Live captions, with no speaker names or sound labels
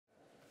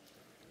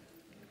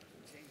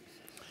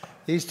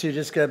These two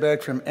just got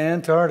back from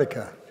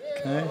Antarctica.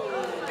 Okay?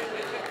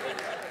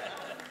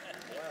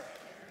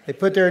 They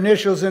put their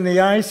initials in the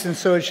ice, and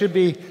so it should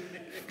be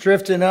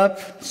drifting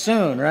up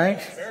soon,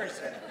 right? Very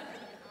soon.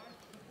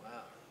 Wow.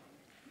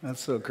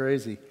 That's so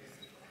crazy.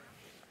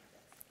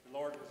 The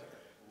Lord was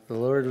there. The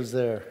Lord was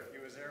there.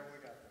 He was there when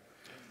we got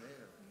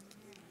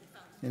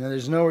there. You know,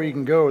 there's nowhere you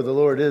can go where the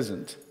Lord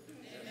isn't.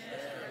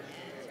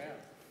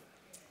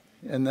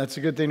 And that's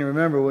a good thing to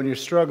remember when you're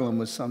struggling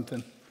with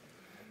something.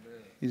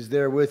 He's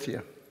there with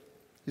you.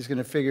 He's going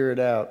to figure it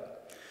out.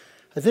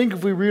 I think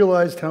if we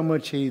realized how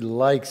much He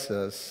likes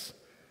us,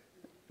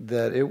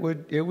 that it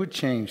would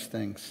change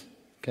things,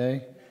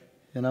 okay?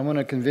 And I want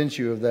to convince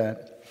you of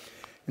that.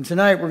 And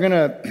tonight we're going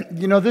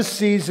to, this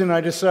season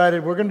I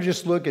decided we're going to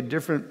just look at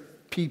different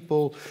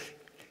people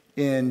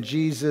in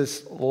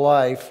Jesus'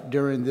 life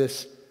during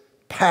this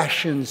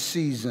Passion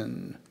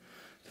season.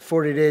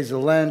 40 days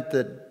of Lent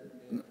that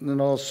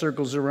all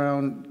circles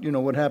around,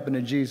 what happened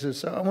to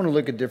Jesus. I want to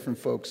look at different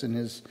folks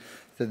in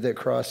that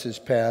cross His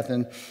path.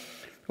 And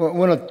I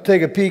want to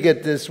take a peek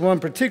at this one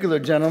particular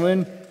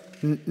gentleman,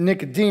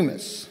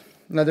 Nicodemus.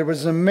 Now, there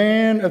was a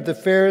man of the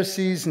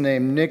Pharisees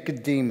named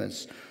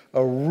Nicodemus,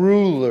 a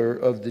ruler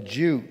of the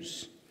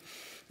Jews.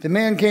 The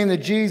man came to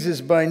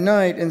Jesus by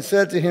night and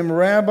said to him,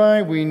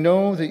 "Rabbi, we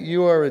know that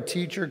you are a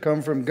teacher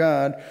come from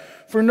God,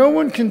 for no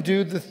one can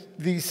do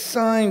these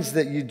signs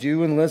that you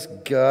do unless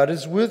God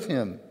is with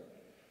him."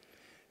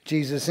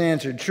 Jesus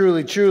answered,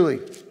 "Truly, truly,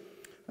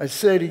 I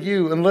say to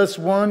you, unless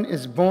one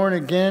is born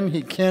again,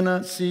 he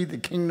cannot see the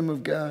kingdom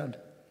of God."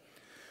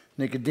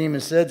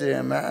 Nicodemus said to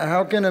him,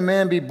 "How can a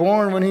man be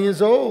born when he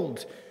is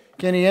old?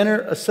 Can he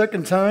enter a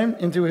second time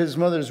into his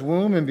mother's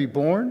womb and be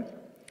born?"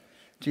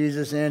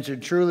 Jesus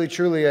answered, "Truly,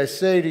 truly, I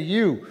say to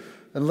you,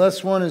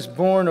 unless one is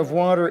born of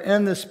water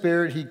and the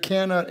Spirit, he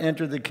cannot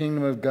enter the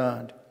kingdom of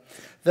God.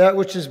 That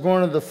which is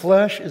born of the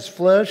flesh is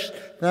flesh,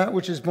 that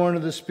which is born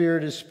of the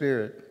Spirit is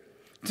spirit.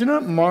 Do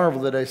not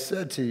marvel that I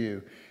said to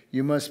you,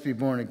 you must be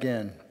born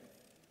again.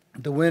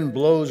 The wind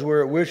blows where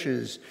it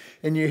wishes,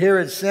 and you hear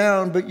its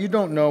sound, but you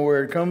don't know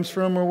where it comes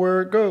from or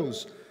where it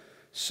goes.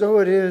 So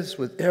it is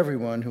with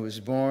everyone who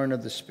is born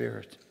of the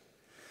Spirit."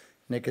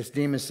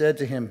 Nicodemus said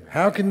to him,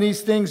 "How can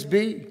these things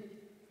be?"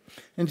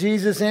 And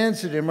Jesus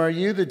answered him, "Are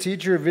you the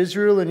teacher of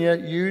Israel, and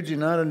yet you do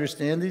not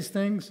understand these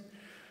things?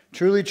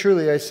 Truly,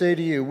 truly, I say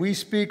to you, we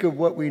speak of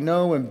what we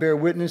know and bear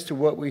witness to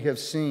what we have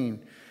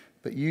seen,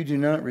 but you do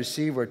not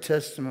receive our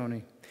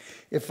testimony.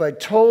 If I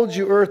told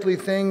you earthly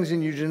things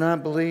and you do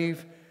not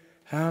believe,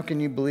 how can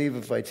you believe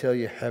if I tell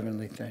you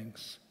heavenly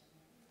things?"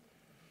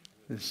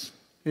 This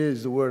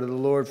is the word of the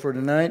Lord for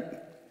tonight.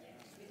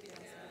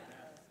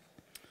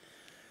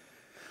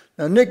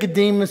 Now,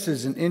 Nicodemus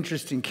is an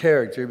interesting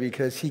character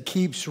because he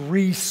keeps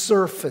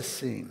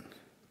resurfacing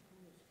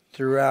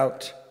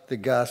throughout the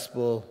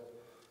gospel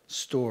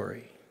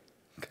story.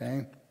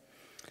 Okay?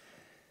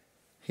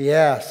 He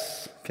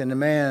asks, "Can a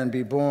man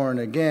be born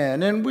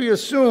again?" And we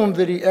assume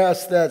that he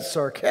asked that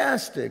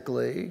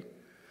sarcastically.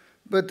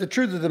 But the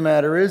truth of the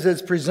matter is,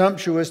 it's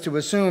presumptuous to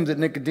assume that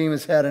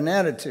Nicodemus had an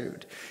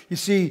attitude. You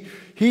see,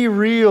 he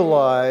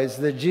realized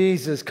that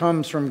Jesus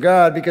comes from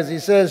God because he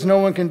says no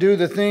one can do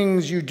the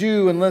things you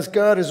do unless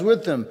God is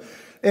with them.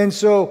 And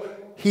so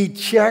he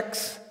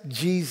checks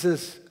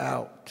Jesus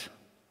out.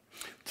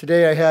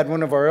 Today I had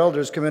one of our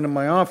elders come into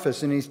my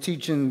office, and he's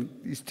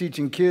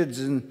teaching kids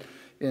in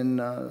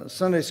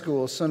Sunday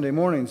school, Sunday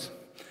mornings.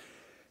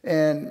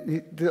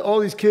 And all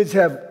these kids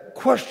have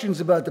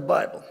questions about the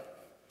Bible.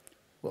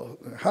 Well,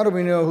 how do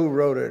we know who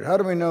wrote it? How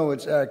do we know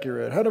it's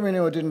accurate? How do we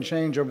know it didn't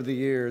change over the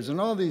years?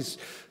 And all these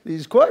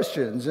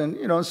questions.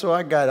 And, so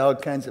I got all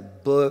kinds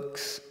of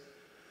books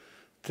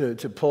to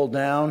pull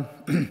down.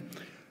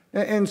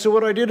 And so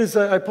what I did is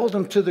I pulled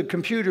them to the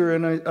computer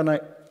and I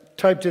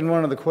typed in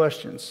one of the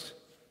questions.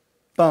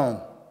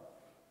 Boom.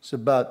 It's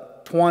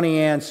about 20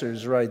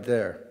 answers right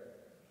there.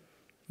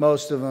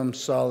 Most of them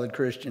solid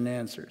Christian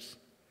answers.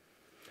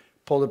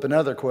 Pulled up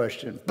another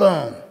question.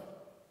 Boom.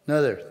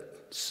 Another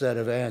set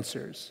of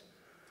answers.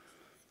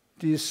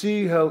 Do you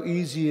see how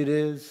easy it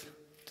is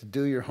to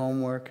do your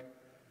homework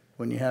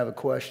when you have a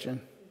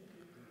question?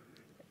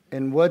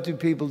 And what do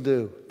people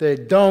do? They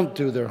don't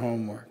do their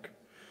homework.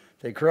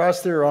 They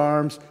cross their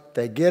arms,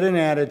 they get an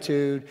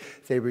attitude,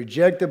 they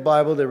reject the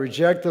Bible, they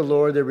reject the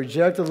Lord, they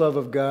reject the love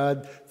of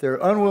God, they're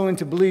unwilling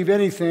to believe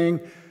anything.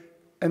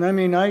 And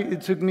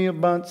it took me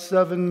about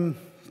 7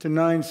 to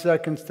 9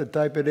 seconds to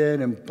type it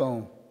in, and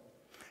boom.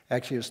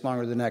 Actually, it's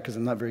longer than that because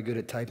I'm not very good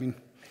at typing.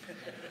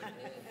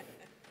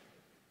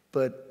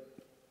 But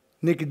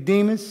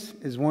Nicodemus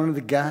is one of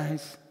the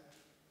guys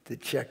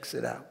that checks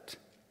it out.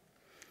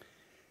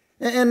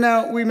 And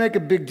now we make a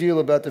big deal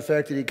about the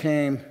fact that he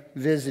came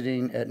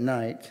visiting at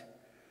night.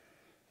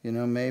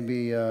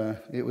 Maybe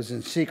it was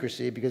in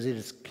secrecy because he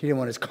didn't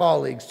want his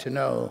colleagues to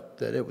know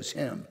that it was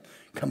him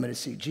coming to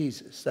see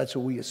Jesus. That's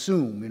what we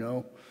assume,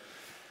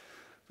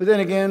 But then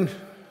again,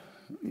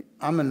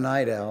 I'm a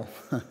night owl,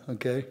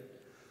 okay?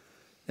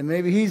 And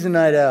maybe he's a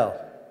night owl.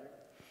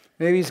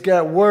 Maybe he's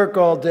got work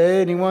all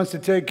day and he wants to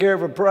take care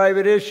of a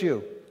private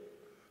issue.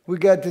 We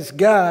got this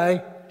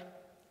guy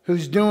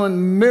who's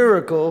doing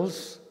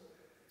miracles.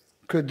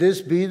 Could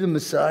this be the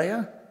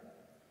Messiah?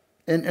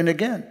 And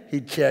again, he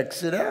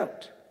checks it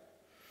out.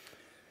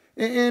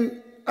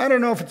 And I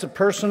don't know if it's a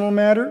personal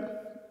matter.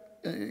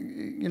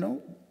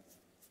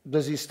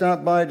 Does he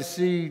stop by to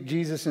see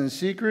Jesus in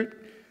secret?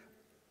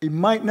 It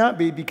might not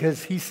be,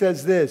 because he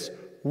says this: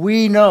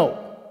 we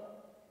know.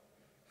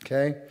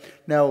 Okay?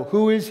 Now,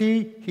 who is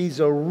he? He's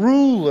a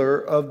ruler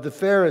of the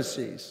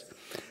Pharisees.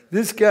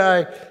 This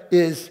guy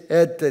is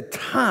at the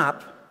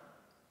top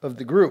of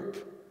the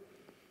group.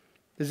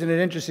 Isn't it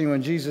interesting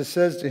when Jesus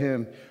says to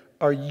him,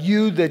 are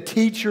you the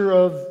teacher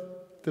of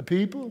the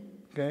people?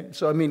 Okay?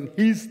 So, I mean,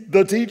 he's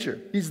the teacher.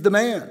 He's the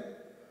man.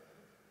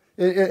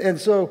 And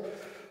so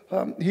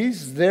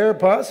he's there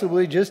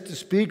possibly just to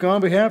speak on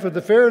behalf of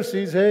the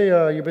Pharisees.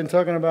 Hey, you've been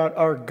talking about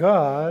our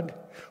God.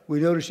 We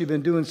notice you've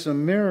been doing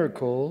some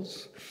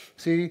miracles.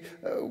 See,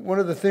 one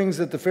of the things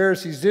that the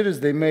Pharisees did is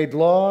they made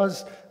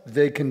laws,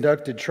 they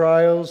conducted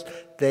trials,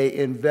 they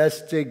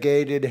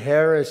investigated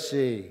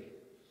heresy.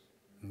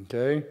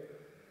 Okay?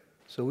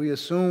 So we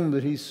assume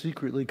that he's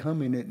secretly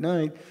coming at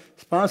night.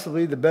 It's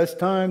possibly the best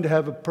time to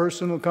have a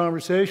personal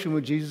conversation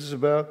with Jesus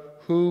about,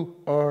 who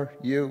are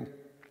you?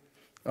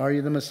 Are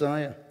you the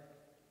Messiah?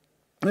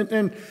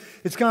 And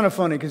it's kind of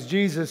funny because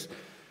Jesus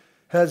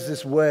has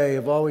this way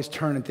of always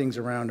turning things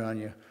around on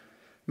you.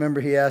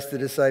 Remember, he asked the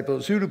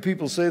disciples, who do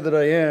people say that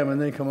I am?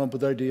 And they come up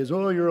with ideas.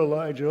 Oh, you're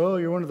Elijah. Oh,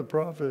 you're one of the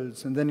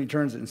prophets. And then he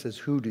turns it and says,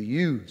 who do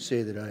you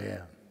say that I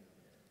am?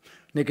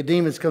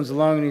 Nicodemas comes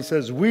along and he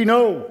says, we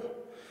know.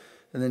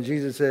 And then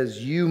Jesus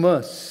says, you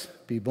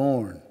must be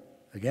born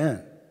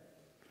again.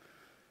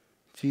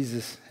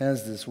 Jesus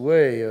has this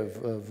way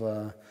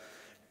of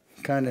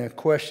kind of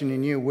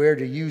questioning you, where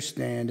do you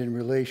stand in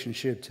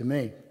relationship to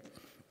me?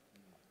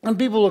 And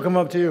people will come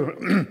up to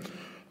you,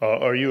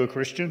 are you a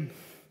Christian?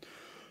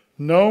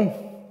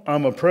 No,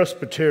 I'm a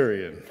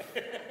Presbyterian.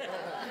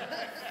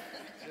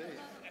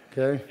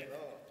 Okay?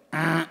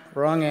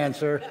 Wrong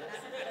answer.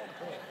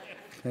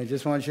 I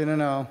just want you to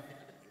know.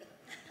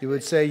 You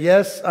would say,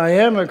 yes, I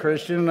am a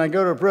Christian, and I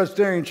go to a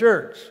Presbyterian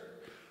church.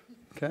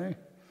 Okay?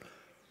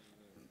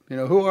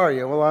 Who are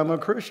you? Well, I'm a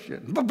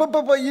Christian. But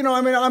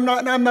I'm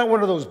not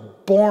one of those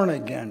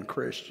born-again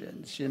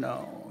Christians,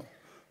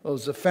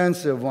 Those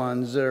offensive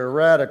ones that are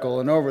radical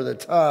and over the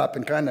top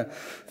and kind of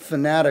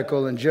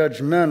fanatical and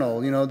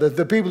judgmental.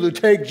 The people who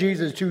take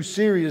Jesus too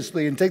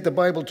seriously and take the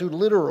Bible too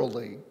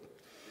literally. I'm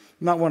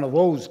not one of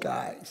those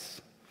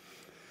guys.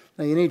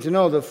 Now, you need to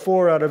know that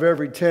 4 out of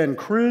every 10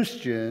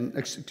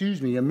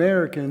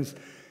 Americans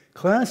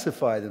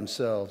classify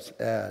themselves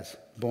as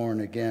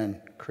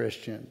born-again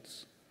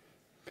Christians.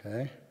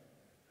 Okay?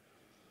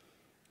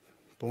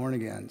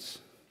 Born-agains.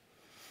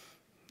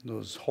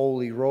 Those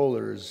holy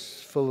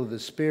rollers full of the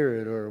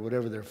Spirit or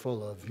whatever they're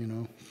full of,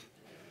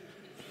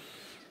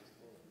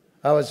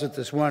 I was with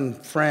this one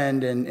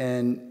friend,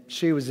 and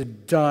she was a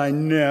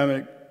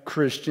dynamic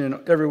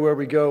Christian. Everywhere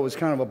we go, it was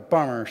kind of a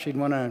bummer. She'd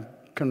want to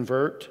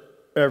convert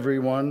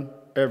everyone,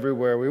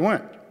 everywhere we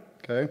went.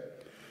 Okay?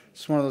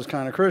 It's one of those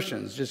kind of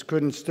Christians. Just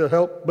couldn't still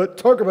help but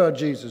talk about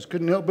Jesus.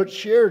 Couldn't help but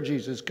share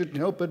Jesus. Couldn't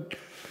help but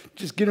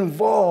just get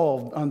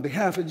involved on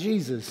behalf of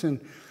Jesus.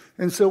 And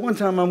so one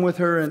time I'm with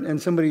her,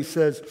 and somebody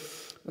says,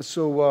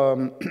 so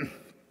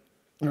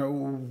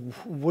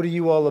what are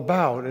you all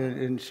about?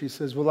 And she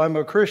says, well, I'm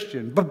a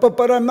Christian,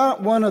 but I'm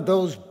not one of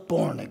those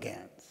born agains.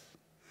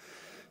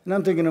 And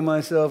I'm thinking to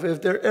myself,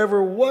 if there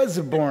ever was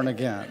a born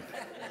again,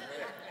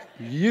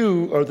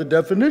 you are the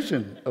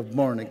definition of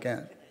born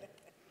again.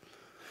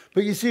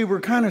 But you see, we're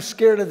kind of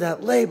scared of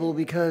that label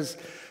because,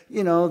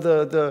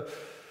 the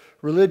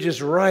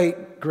religious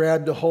right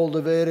grabbed a hold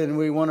of it, and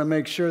we want to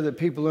make sure that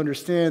people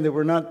understand that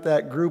we're not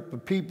that group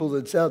of people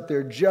that's out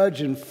there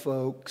judging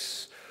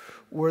folks.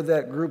 We're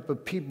that group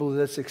of people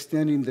that's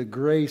extending the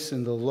grace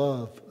and the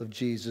love of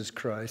Jesus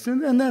Christ.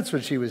 And that's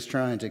what she was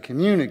trying to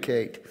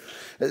communicate.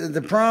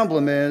 The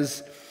problem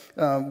is,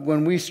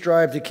 when we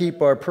strive to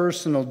keep our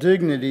personal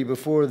dignity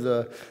before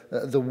the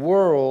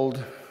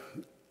world,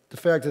 the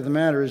fact of the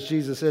matter is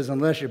Jesus says,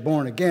 unless you're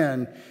born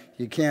again,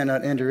 you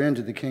cannot enter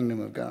into the kingdom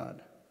of God.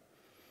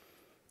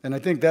 And I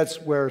think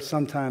that's where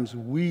sometimes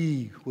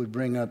we would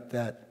bring up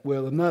that,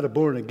 well, I'm not a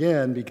born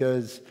again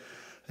because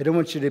I don't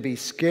want you to be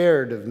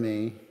scared of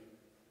me.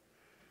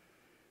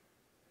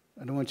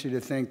 I don't want you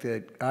to think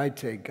that I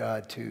take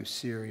God too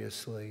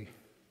seriously.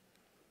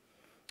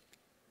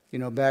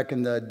 Back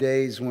in the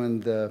days when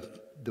the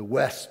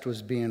West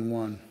was being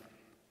won,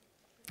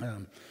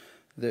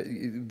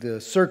 the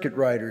circuit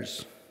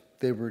riders,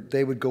 they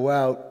would go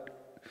out,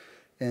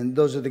 and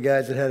those are the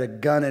guys that had a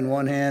gun in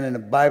one hand and a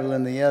Bible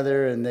in the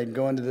other, and they'd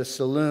go into the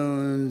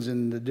saloons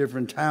and the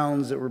different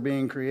towns that were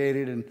being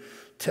created and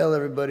tell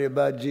everybody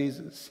about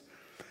Jesus.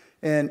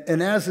 And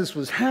as this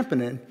was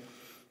happening,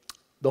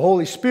 the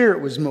Holy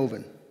Spirit was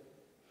moving.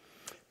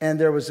 And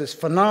there was this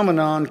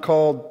phenomenon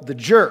called the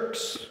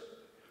jerks,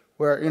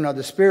 where,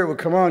 the Spirit would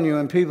come on you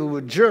and people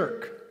would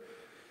jerk.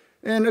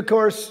 And, of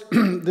course,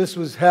 this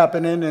was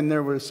happening, and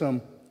there were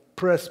some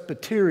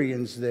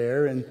Presbyterians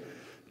there, and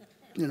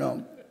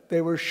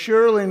They were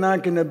surely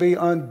not going to be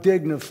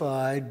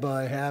undignified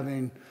by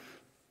having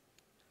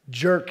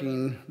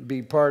jerking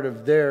be part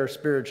of their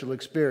spiritual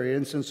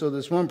experience. And so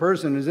this one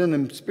person is in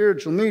a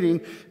spiritual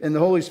meeting, and the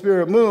Holy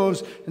Spirit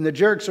moves, and the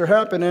jerks are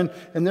happening,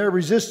 and they're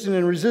resisting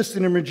and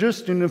resisting and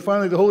resisting, and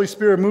finally the Holy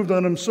Spirit moved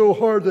on him so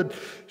hard that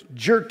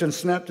jerked and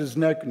snapped his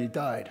neck, and he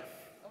died.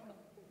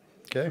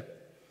 Okay?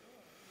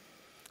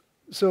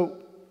 So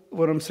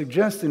what I'm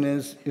suggesting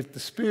is, if the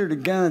Spirit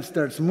of God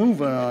starts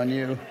moving on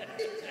you,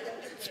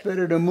 it's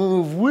better to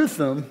move with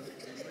them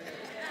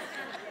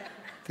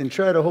than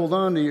try to hold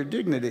on to your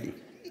dignity.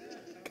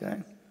 Okay?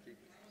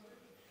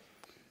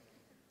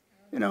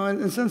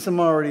 And since I'm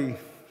already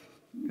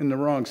in the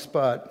wrong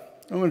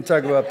spot, I want to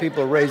talk about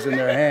people raising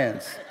their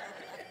hands.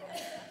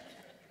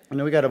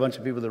 We got a bunch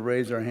of people that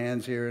raise our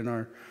hands here in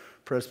our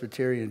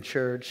Presbyterian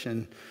church,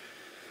 and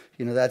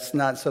that's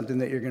not something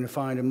that you're going to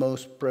find in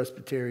most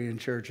Presbyterian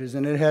churches.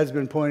 And it has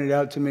been pointed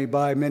out to me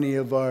by many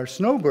of our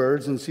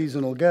snowbirds and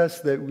seasonal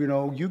guests that,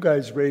 you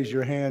guys raise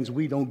your hands.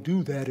 We don't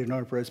do that in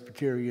our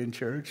Presbyterian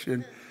church.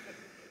 And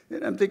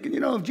I'm thinking,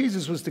 if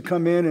Jesus was to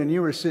come in and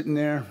you were sitting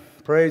there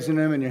praising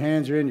him and your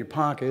hands are in your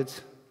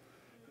pockets,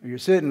 or you're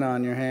sitting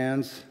on your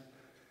hands,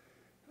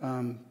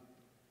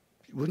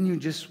 wouldn't you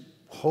just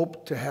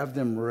hope to have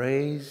them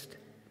raised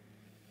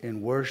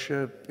in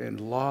worship and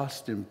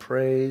lost in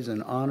praise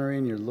and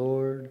honoring your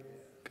Lord?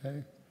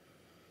 Okay?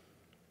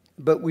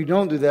 But we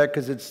don't do that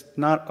because it's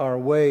not our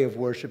way of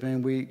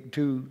worshiping. We're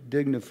too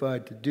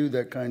dignified to do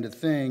that kind of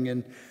thing.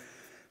 And,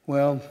 we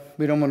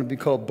don't want to be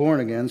called born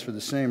agains for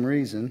the same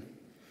reason.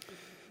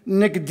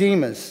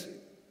 Nicodemas,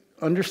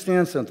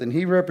 understand something.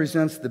 He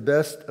represents the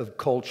best of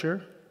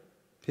culture,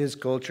 his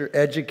culture,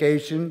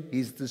 education.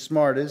 He's the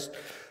smartest,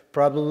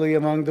 probably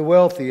among the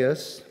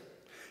wealthiest.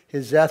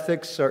 His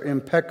ethics are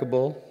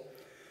impeccable.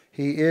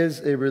 He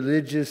is a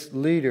religious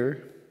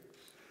leader.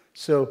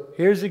 So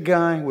here's a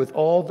guy with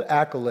all the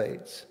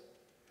accolades.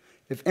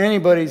 If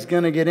anybody's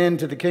going to get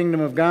into the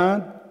kingdom of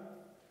God,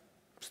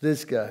 it's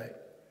this guy.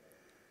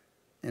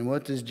 And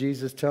what does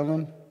Jesus tell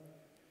him?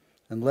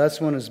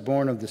 Unless one is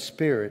born of the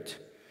Spirit,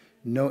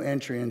 no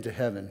entry into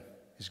heaven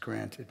is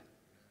granted.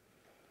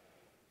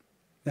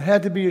 It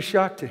had to be a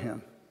shock to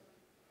him.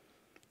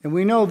 And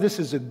we know this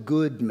is a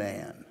good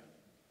man.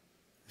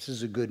 This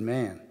is a good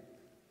man.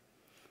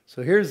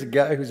 So here's a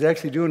guy who's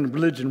actually doing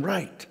religion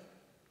right.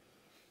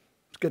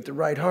 He's got the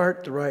right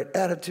heart, the right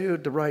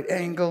attitude, the right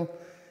angle,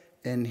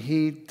 and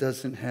he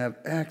doesn't have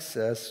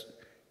access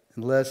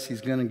unless he's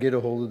going to get a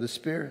hold of the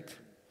Spirit.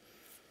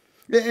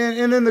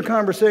 And in the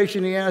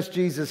conversation, he asked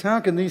Jesus, how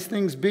can these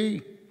things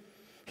be?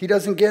 He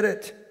doesn't get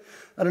it.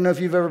 I don't know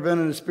if you've ever been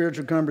in a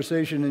spiritual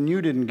conversation and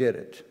you didn't get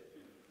it.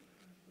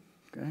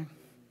 Okay?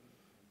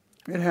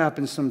 It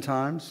happens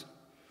sometimes.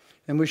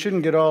 And we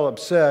shouldn't get all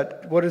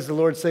upset. What does the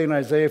Lord say in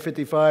Isaiah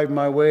 55?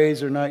 My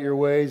ways are not your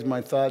ways,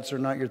 my thoughts are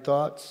not your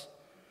thoughts.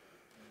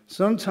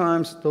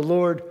 Sometimes the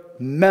Lord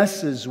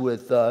messes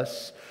with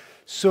us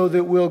so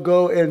that we'll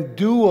go and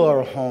do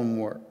our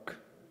homework.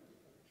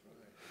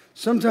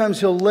 Sometimes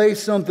he'll lay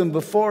something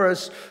before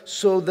us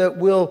so that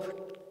we'll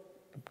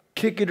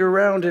kick it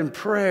around in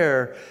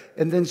prayer,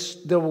 and then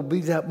there will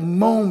be that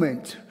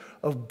moment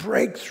of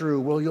breakthrough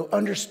where you'll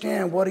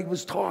understand what he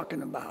was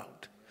talking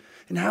about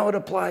and how it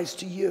applies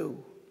to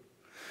you.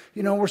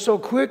 We're so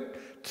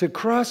quick to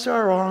cross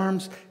our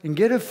arms and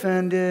get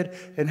offended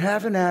and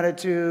have an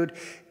attitude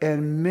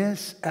and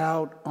miss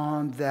out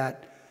on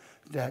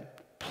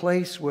that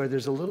place where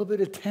there's a little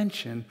bit of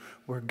tension,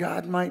 where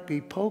God might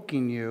be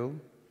poking you.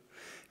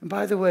 And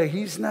by the way,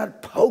 he's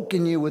not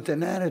poking you with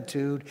an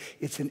attitude.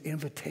 It's an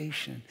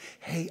invitation.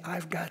 Hey,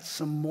 I've got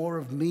some more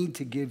of me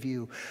to give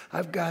you.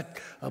 I've got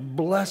a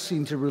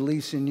blessing to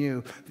release in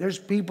you. There's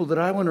people that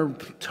I want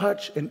to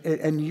touch,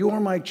 and you're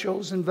my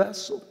chosen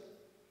vessel.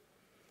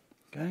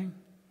 Okay?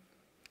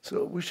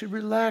 So we should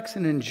relax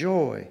and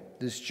enjoy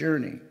this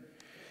journey.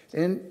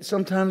 And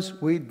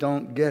sometimes we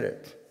don't get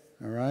it.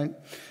 All right?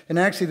 And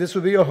actually, this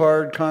would be a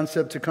hard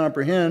concept to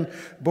comprehend.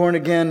 Born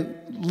again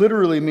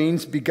literally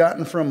means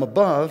begotten from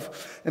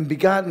above, and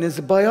begotten is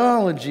a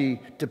biology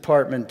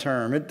department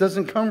term. It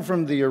doesn't come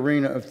from the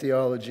arena of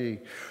theology.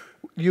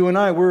 You and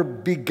I were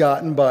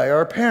begotten by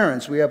our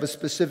parents. We have a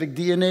specific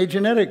DNA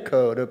genetic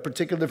code, a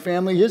particular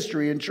family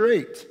history and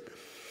trait.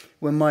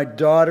 When my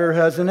daughter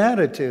has an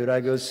attitude, I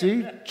go,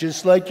 see,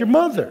 just like your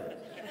mother.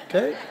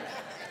 Okay?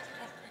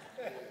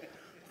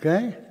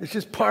 Okay? It's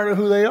just part of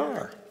who they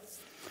are.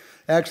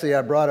 Actually,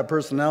 I brought a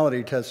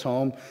personality test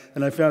home,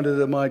 and I found out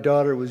that my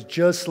daughter was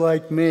just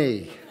like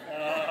me.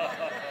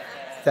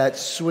 That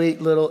sweet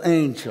little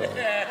angel.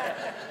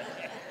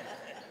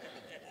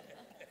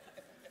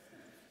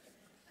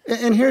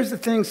 And here's the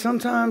thing.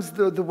 Sometimes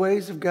the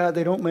ways of God,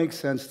 they don't make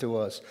sense to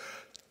us.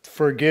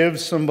 Forgive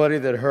somebody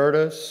that hurt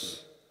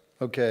us.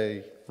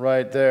 Okay,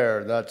 right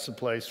there. That's a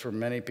place where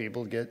many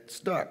people get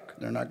stuck.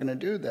 They're not going to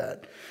do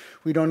that.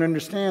 We don't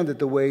understand that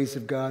the ways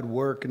of God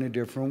work in a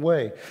different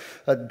way.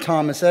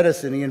 Thomas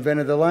Edison, he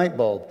invented the light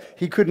bulb.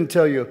 He couldn't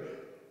tell you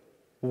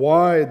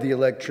why the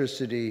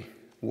electricity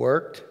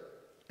worked.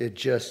 It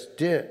just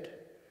did.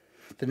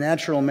 The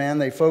natural man,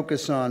 they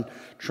focus on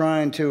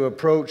trying to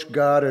approach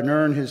God and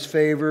earn his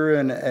favor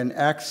and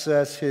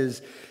access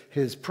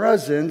his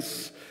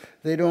presence.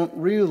 They don't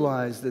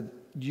realize that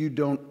you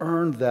don't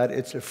earn that.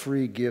 It's a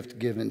free gift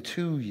given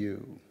to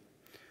you.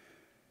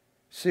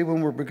 See,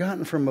 when we're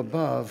begotten from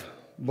above,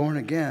 born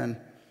again,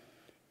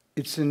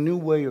 it's a new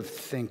way of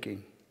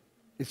thinking.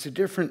 It's a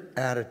different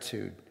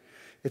attitude.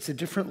 It's a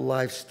different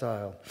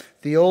lifestyle.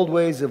 The old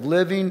ways of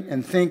living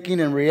and thinking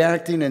and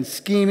reacting and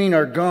scheming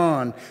are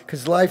gone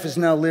because life is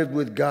now lived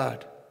with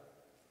God.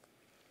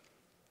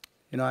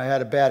 I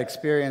had a bad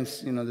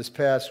experience, this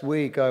past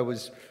week. I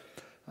was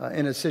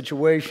in a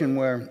situation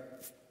where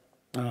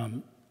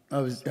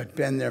I'd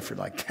been there for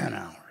like 10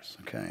 hours,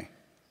 okay?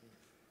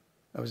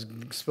 I was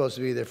supposed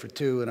to be there for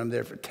 2, and I'm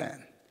there for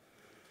 10.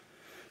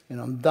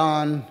 I'm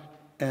done,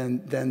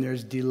 and then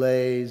there's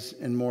delays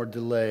and more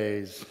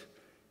delays,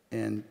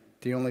 and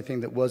the only thing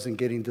that wasn't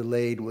getting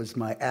delayed was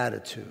my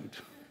attitude.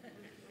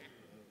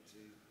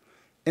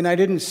 And I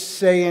didn't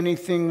say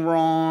anything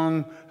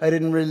wrong. I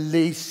didn't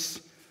release,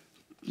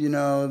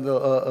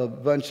 a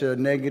bunch of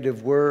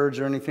negative words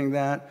or anything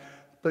that.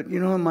 But,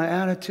 my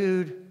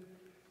attitude,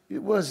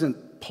 it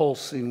wasn't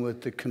pulsing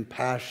with the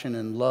compassion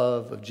and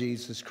love of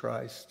Jesus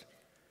Christ.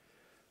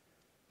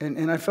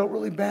 And I felt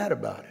really bad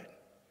about it.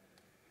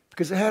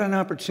 Because I had an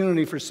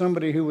opportunity for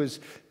somebody who was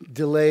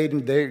delayed,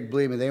 and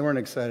believe me, they weren't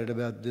excited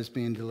about this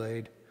being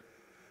delayed.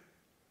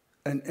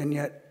 And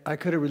yet, I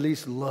could have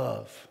released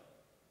love.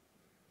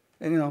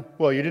 And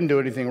well, you didn't do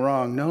anything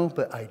wrong. No,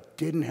 but I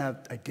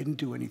didn't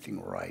do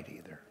anything right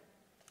either.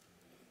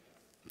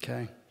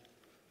 Okay?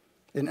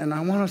 And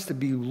I want us to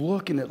be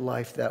looking at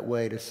life that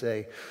way, to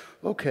say,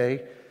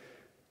 okay,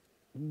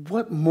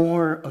 what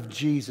more of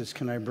Jesus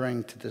can I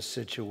bring to this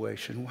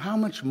situation? How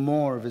much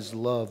more of his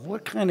love?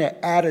 What kind of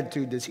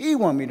attitude does he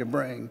want me to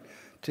bring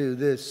to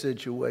this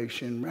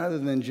situation? Rather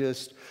than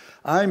just,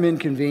 I'm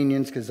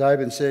inconvenienced because I've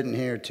been sitting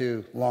here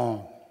too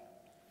long.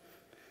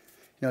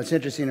 It's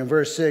interesting. In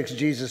verse 6,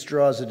 Jesus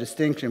draws a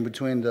distinction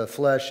between the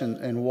flesh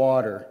and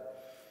water.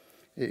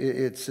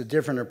 It's a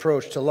different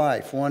approach to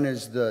life. One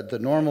is the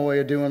normal way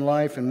of doing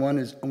life, and one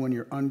is when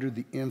you're under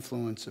the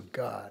influence of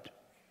God.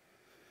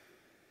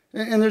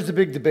 And there's a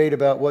big debate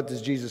about what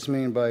does Jesus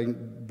mean by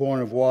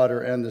born of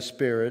water and the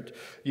Spirit.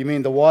 You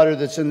mean the water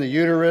that's in the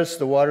uterus,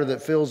 the water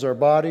that fills our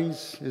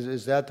bodies?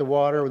 Is that the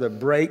water that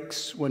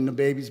breaks when the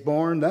baby's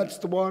born? That's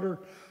the water?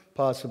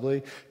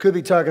 Possibly. Could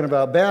be talking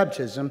about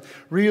baptism.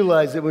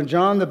 Realize that when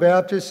John the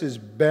Baptist is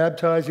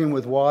baptizing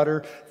with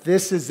water,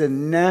 this is a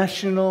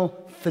national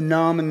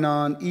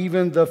phenomenon.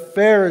 Even the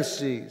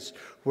Pharisees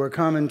were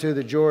coming to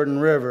the Jordan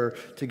River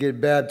to get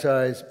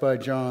baptized by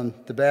John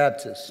the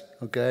Baptist.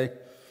 Okay?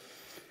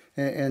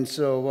 And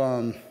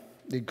so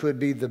it could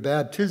be the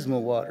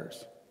baptismal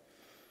waters.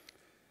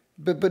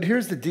 But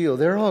here's the deal.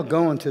 They're all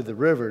going to the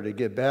river to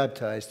get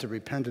baptized, to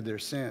repent of their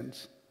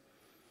sins.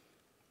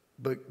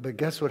 But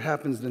guess what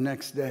happens the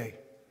next day?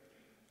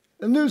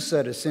 A new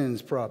set of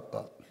sins prop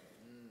up.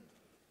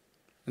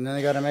 And then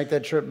they got to make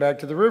that trip back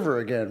to the river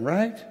again,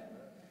 right?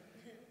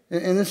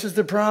 And this is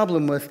the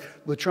problem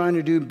with trying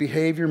to do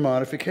behavior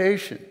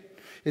modification.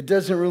 It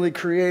doesn't really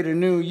create a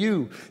new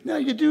you. Now,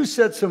 you do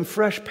set some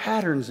fresh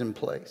patterns in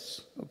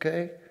place,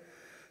 okay?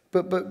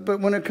 But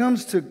when it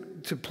comes to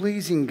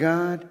pleasing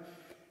God,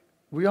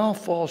 we all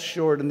fall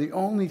short, and the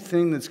only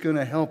thing that's going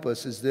to help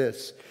us is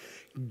this: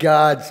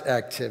 God's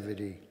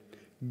activity,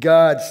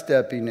 God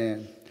stepping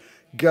in,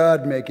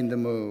 God making the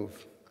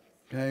move,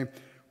 okay?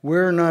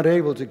 We're not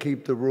able to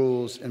keep the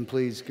rules and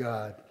please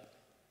God.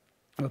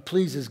 What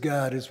pleases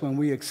God is when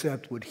we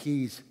accept what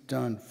he's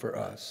done for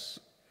us.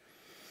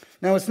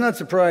 Now, it's not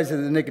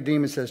surprising that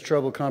Nicodemus has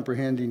trouble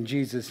comprehending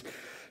Jesus'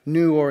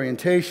 new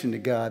orientation to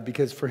God,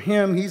 because for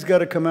him, he's got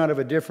to come out of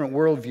a different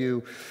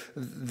worldview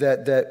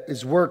that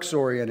is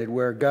works-oriented,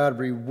 where God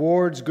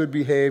rewards good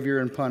behavior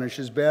and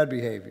punishes bad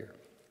behavior.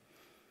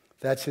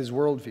 That's his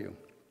worldview.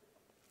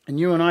 And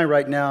you and I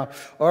right now,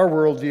 our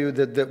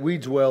worldview that we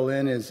dwell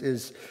in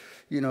is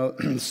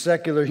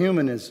secular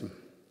humanism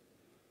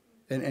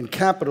and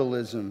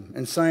capitalism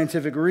and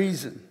scientific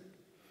reason.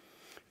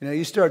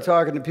 You start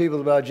talking to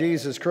people about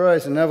Jesus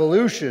Christ and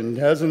evolution.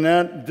 Hasn't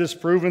that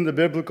disproven the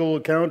biblical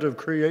account of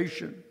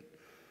creation?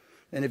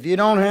 And if you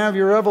don't have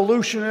your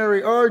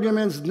evolutionary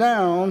arguments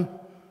down,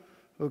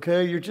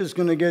 okay, you're just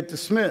going to get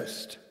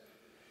dismissed.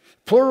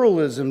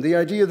 Pluralism, the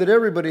idea that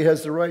everybody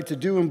has the right to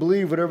do and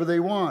believe whatever they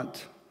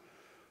want.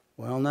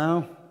 Well,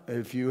 now,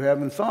 if you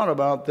haven't thought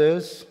about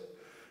this,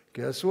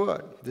 guess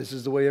what? This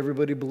is the way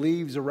everybody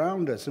believes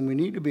around us, and we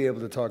need to be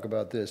able to talk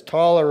about this.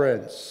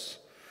 Tolerance.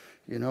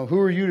 Who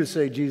are you to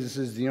say Jesus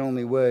is the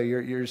only way?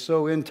 You're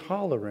so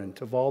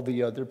intolerant of all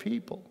the other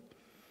people.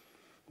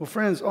 Well,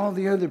 friends, all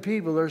the other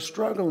people are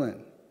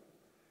struggling.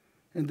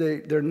 And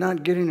they're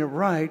not getting it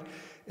right.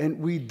 And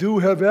we do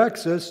have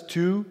access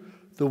to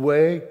the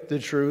way, the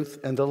truth,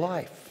 and the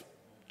life.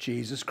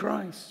 Jesus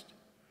Christ.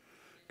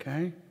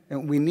 Okay?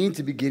 And we need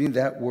to be getting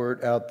that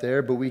word out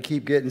there, but we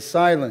keep getting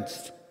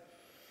silenced.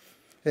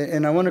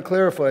 And I want to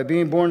clarify,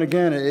 being born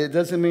again, it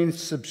doesn't mean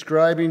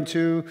subscribing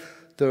to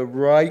the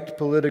right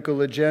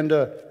political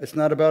agenda. It's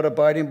not about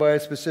abiding by a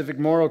specific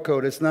moral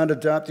code. It's not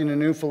adopting a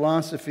new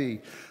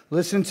philosophy.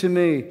 Listen to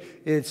me.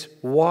 It's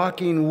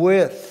walking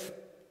with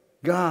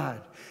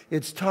God.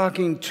 It's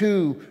talking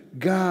to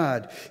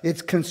God.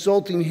 It's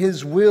consulting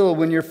His will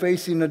when you're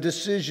facing a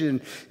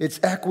decision. It's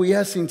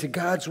acquiescing to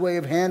God's way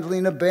of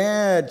handling a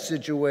bad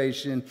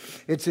situation.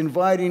 It's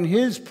inviting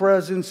His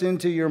presence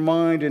into your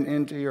mind and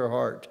into your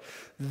heart.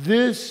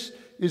 This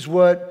is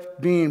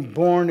what being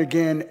born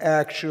again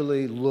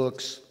actually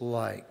looks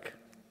like.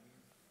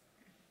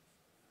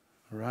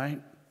 All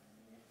right?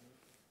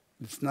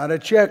 It's not a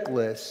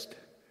checklist.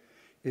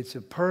 It's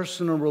a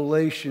personal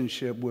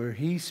relationship where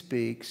He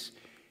speaks,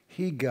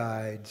 He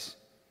guides,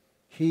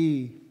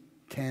 He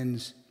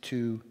tends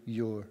to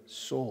your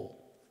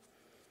soul.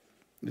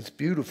 It's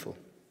beautiful.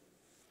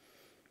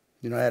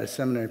 You know, I had a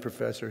seminary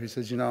professor. He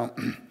says,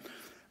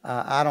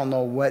 I don't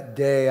know what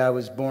day I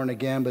was born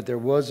again, but there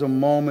was a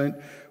moment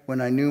when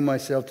I knew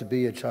myself to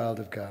be a child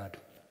of God.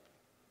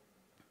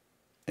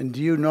 And do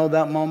you know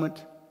that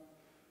moment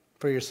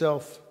for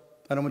yourself?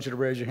 I don't want you to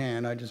raise your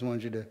hand. I just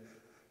want you to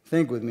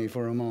think with me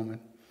for a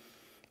moment.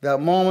 That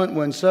moment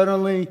when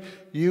suddenly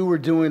you were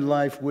doing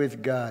life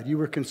with God. You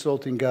were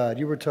consulting God.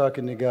 You were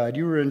talking to God.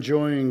 You were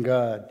enjoying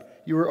God.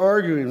 You were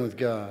arguing with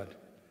God.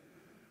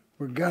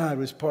 Where God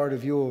was part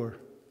of your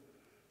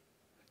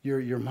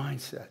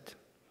mindset.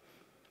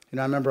 And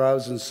I remember I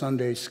was in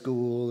Sunday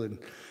school, and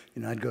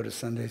I'd go to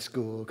Sunday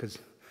school because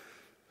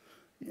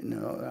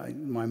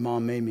my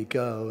mom made me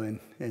go,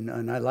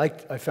 and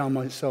I found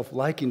myself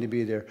liking to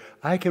be there.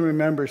 I can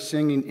remember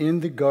singing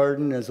in the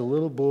garden as a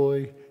little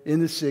boy in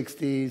the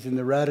 60s in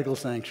the Radical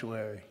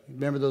Sanctuary.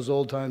 Remember those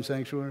old-time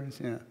sanctuaries?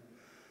 Yeah.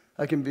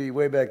 I can be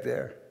way back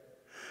there.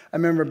 I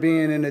remember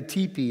being in a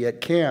teepee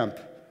at camp.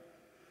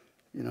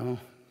 I don't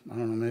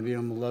know, maybe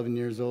I'm 11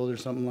 years old or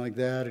something like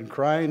that, and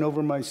crying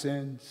over my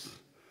sins.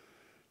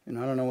 And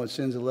I don't know what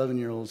sins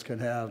 11-year-olds can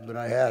have, but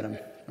I had them,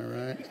 all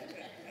right?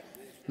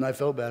 And I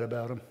felt bad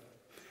about them.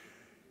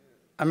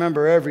 I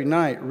remember every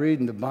night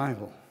reading the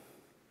Bible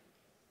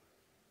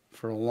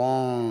for a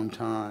long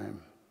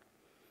time.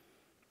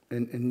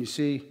 And you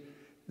see,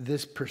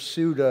 this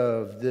pursuit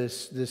of,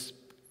 this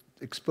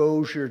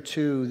exposure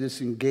to,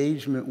 this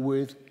engagement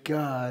with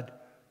God,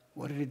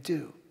 what did it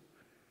do?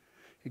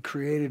 It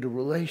created a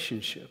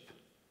relationship.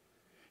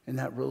 And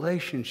that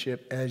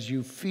relationship, as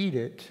you feed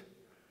it,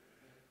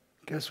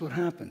 guess what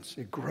happens?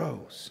 It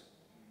grows.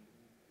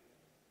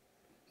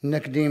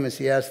 Nicodemus,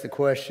 he asked the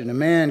question, a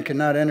man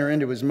cannot enter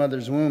into his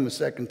mother's womb a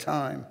second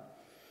time.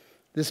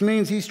 This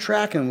means he's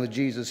tracking with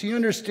Jesus. He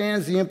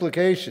understands the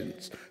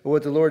implications of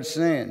what the Lord's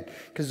saying.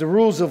 Because the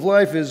rules of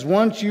life is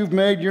once you've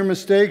made your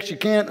mistakes, you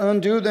can't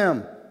undo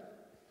them.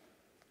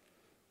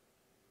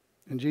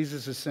 And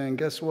Jesus is saying,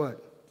 guess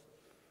what?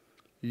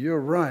 You're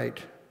right,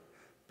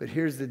 but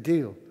here's the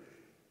deal.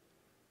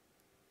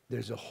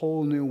 There's a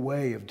whole new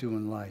way of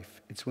doing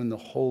life. It's when the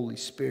Holy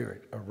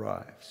Spirit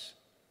arrives.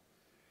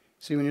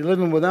 See, when you're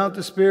living without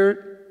the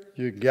Spirit,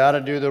 you got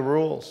to do the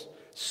rules.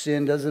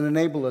 Sin doesn't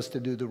enable us to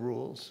do the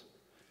rules.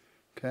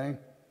 Okay?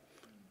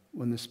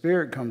 When the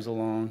Spirit comes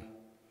along,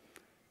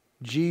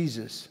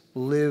 Jesus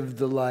lived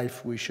the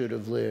life we should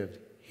have lived.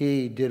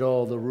 He did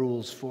all the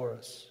rules for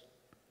us.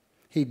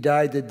 He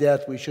died the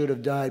death we should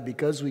have died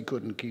because we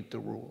couldn't keep the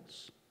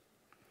rules.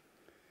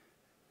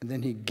 And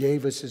then He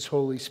gave us His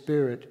Holy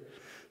Spirit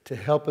to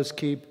help us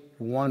keep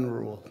one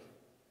rule.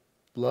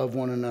 Love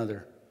one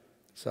another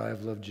as I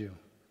have loved you.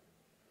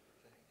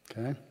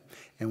 Okay?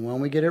 And when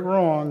we get it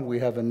wrong, we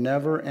have a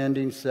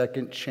never-ending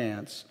second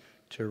chance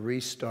to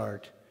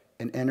restart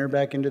and enter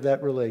back into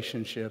that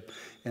relationship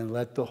and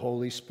let the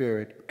Holy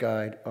Spirit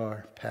guide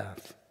our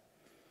path.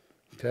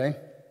 Okay?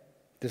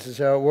 This is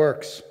how it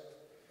works.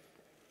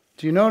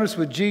 Do you notice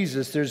with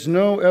Jesus, there's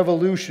no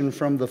evolution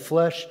from the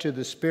flesh to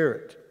the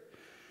Spirit.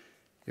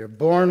 You're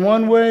born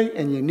one way,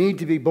 and you need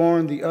to be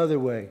born the other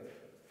way.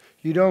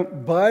 You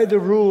don't, by the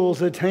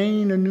rules,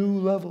 attain a new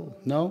level.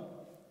 No,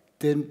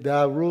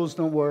 the rules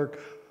don't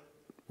work.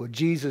 What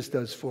Jesus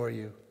does for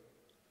you,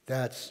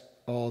 that's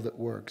all that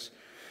works.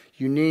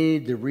 You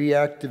need the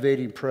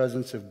reactivating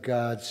presence of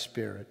God's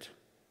Spirit.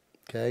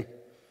 Okay?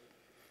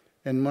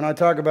 And when I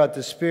talk about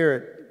the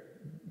Spirit,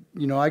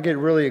 I get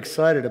really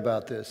excited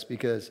about this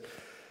because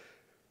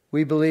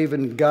we believe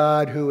in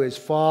God who is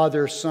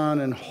Father, Son,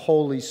 and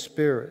Holy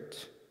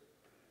Spirit.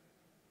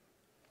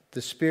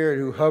 The Spirit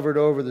who hovered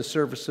over the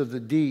surface of the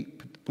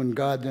deep when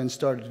God then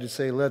started to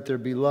say, let there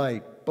be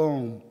light.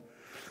 Boom.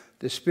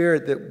 The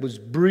Spirit that was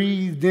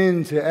breathed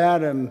into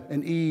Adam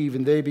and Eve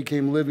and they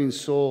became living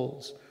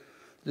souls.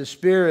 The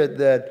Spirit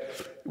that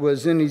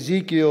was in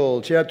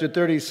Ezekiel chapter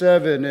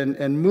 37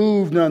 and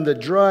moved on the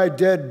dry,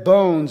 dead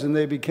bones and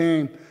they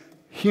became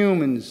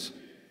humans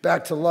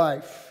back to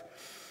life.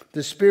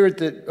 The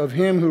Spirit of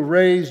Him who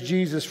raised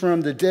Jesus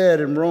from the dead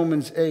in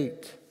Romans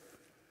 8.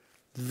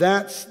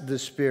 That's the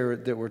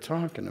Spirit that we're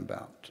talking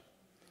about.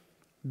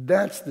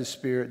 That's the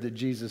Spirit that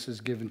Jesus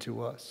has given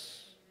to us.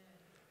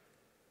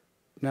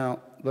 Now,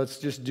 let's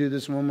just do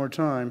this one more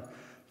time.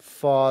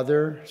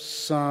 Father,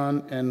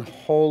 Son, and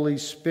Holy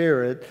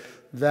Spirit.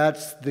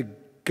 That's the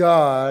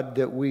God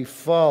that we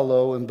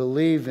follow and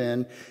believe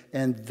in,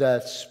 and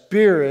that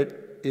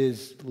Spirit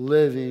is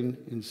living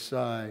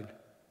inside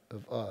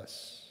of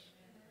us.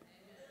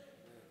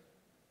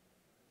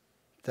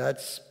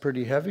 That's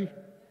pretty heavy.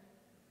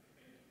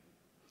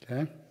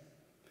 Okay?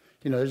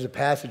 You know, there's a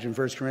passage in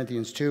 1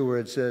 Corinthians 2 where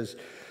it says,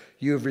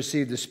 you have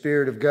received the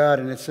Spirit of God,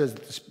 and it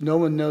says no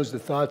one knows the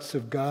thoughts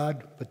of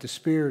God but the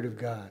Spirit of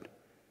God.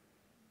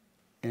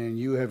 And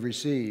you have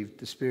received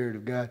the Spirit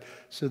of God.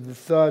 So the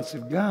thoughts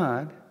of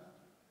God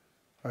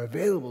are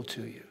available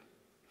to you.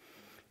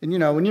 And you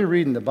know, when you're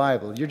reading the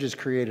Bible, you're just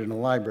creating a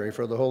library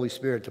for the Holy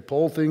Spirit to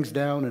pull things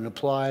down and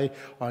apply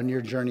on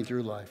your journey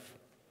through life.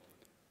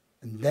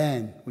 And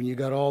then, when you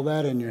got all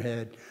that in your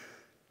head,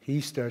 he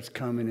starts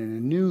coming in a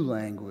new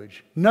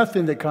language.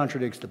 Nothing that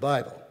contradicts the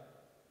Bible,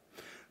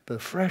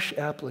 but fresh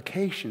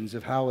applications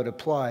of how it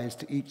applies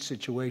to each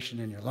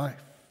situation in your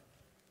life.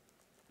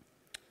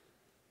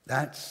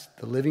 That's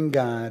the living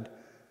God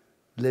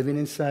living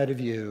inside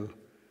of you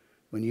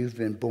when you've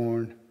been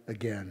born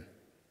again.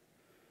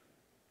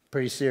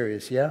 Pretty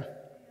serious, yeah?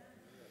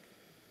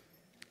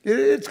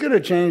 It's going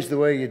to change the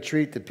way you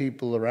treat the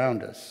people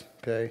around us,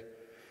 okay?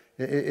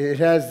 It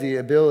has the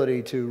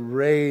ability to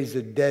raise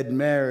a dead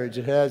marriage.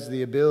 It has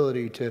the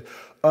ability to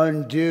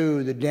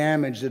undo the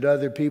damage that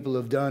other people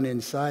have done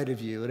inside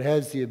of you. It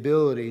has the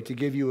ability to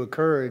give you a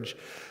courage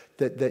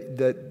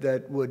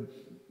that would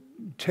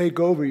take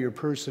over your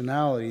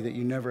personality that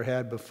you never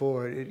had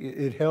before.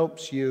 It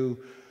helps you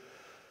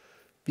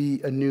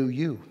be a new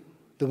you,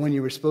 the one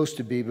you were supposed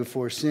to be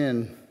before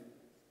sin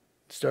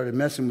started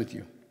messing with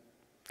you,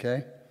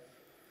 okay?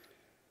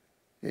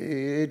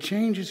 It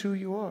changes who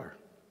you are.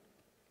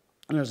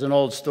 And there's an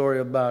old story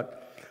about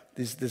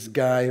this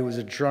guy who was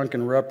a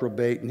drunken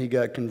reprobate, and he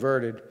got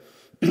converted.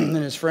 And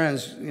his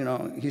friends, you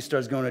know, he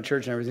starts going to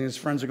church and everything. His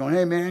friends are going,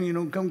 hey, man, you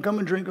know, come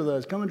and drink with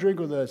us. Come and drink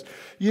with us.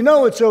 You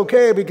know it's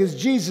okay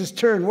because Jesus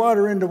turned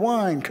water into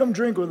wine. Come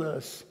drink with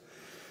us.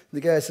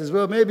 The guy says,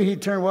 well, maybe he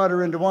turned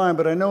water into wine,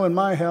 but I know in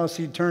my house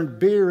he turned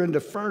beer into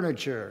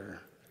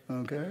furniture.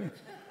 Okay?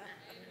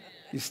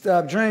 He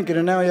stopped drinking,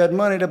 and now he had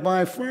money to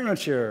buy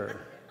furniture.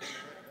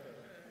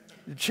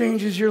 It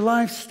changes your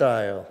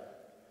lifestyle.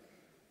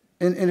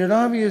 And it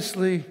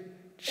obviously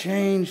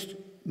changed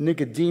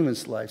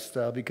Nicodemus'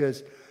 lifestyle,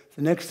 because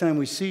the next time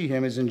we see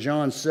him is in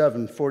John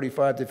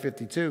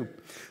 7:45-52.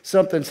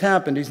 Something's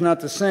happened. He's not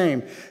the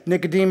same.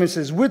 Nicodemus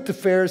is with the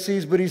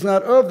Pharisees, but he's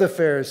not of the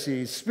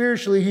Pharisees.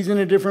 Spiritually, he's in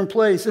a different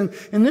place. And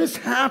this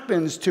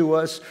happens to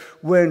us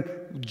when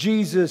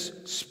Jesus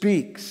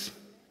speaks.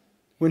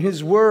 When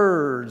his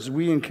words,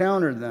 we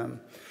encounter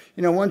them.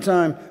 You know, one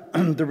time,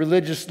 the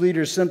religious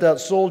leaders sent out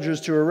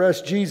soldiers to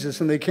arrest Jesus,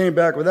 and they came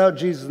back without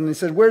Jesus, and they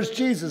said, where's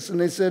Jesus? And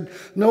they said,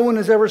 no one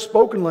has ever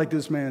spoken like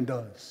this man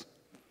does.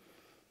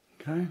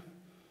 Okay?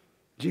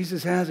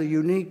 Jesus has a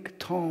unique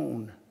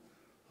tone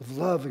of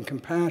love and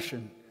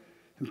compassion,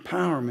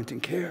 empowerment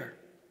and care.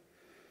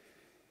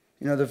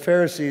 You know, the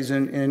Pharisees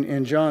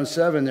in John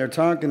 7, they're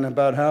talking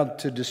about how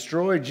to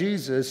destroy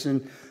Jesus,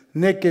 and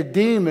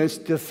Nicodemus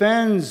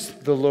defends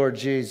the Lord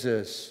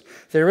Jesus.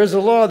 There is a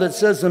law that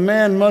says a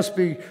man must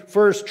be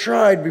first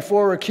tried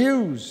before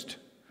accused.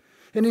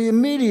 And he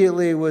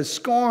immediately was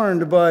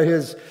scorned by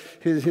his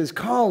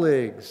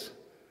colleagues.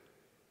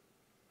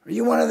 Are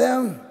you one of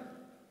them?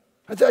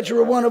 I thought you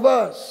were one of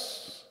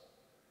us.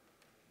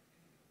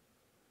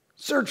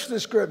 Search the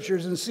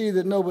scriptures and see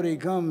that nobody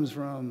comes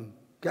from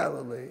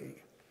Galilee.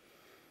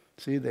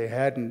 See, they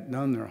hadn't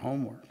done their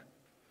homework.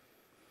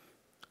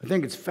 I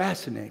think it's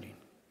fascinating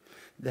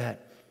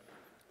that,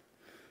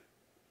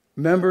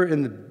 remember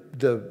in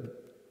the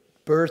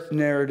birth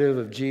narrative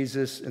of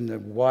Jesus, and the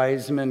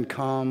wise men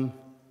come,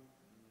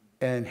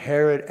 and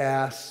Herod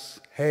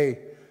asks, hey,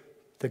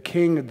 the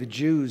king of the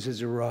Jews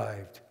has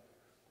arrived.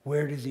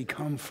 Where does he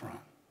come from?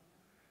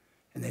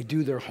 And they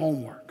do their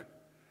homework.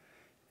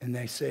 And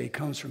they say he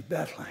comes from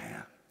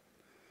Bethlehem.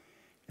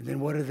 And then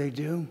what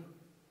do?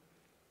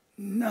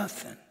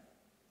 Nothing.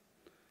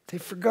 They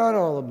forgot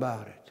all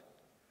about it.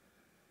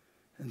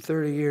 And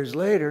 30 years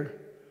later,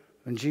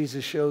 when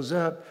Jesus shows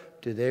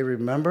up, do they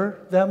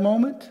remember that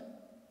moment?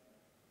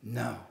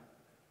 No.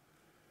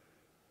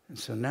 And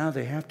so now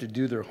they have to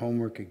do their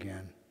homework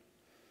again.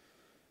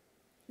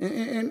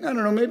 And I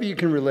don't know, maybe you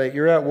can relate.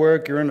 You're at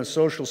work, you're in a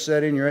social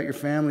setting, you're at your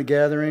family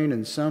gathering,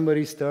 and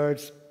somebody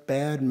starts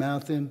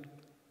bad-mouthing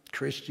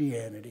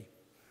Christianity.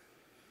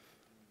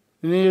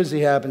 And it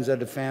usually happens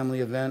at a family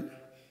event.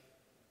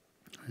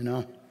 You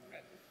know?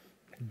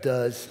 It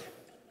does.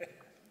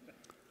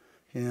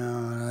 You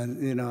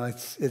know,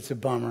 it's a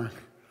bummer.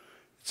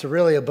 It's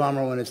really a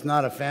bummer when it's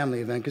not a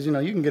family event, because, you know,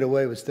 you can get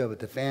away with stuff at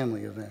the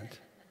family event.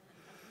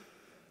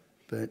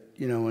 But,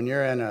 you know, when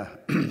you're in a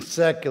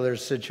secular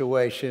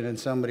situation and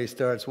somebody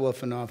starts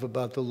woofing off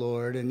about the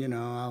Lord, and, you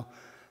know,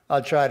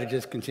 I'll try to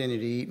just continue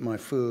to eat my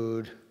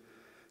food,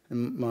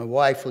 and my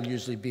wife will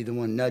usually be the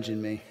one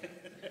nudging me.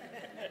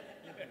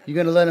 You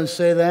going to let him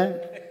say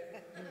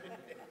that?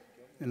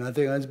 And I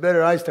think it's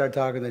better I start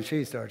talking than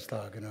she starts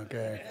talking,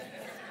 okay?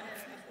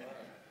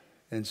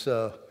 And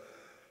so,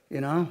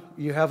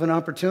 you have an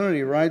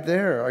opportunity right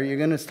there. Are you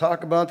going to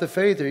talk about the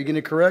faith? Are you going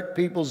to correct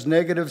people's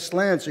negative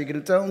slants? Are you going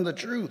to tell them the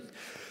truth?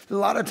 A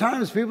lot of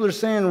times people are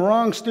saying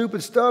wrong,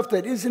 stupid stuff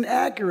that isn't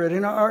accurate.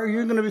 And are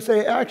you going to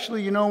say,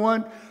 actually, you know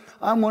what?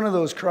 I'm one of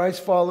those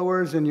Christ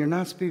followers and you're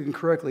not speaking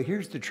correctly.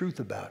 Here's the truth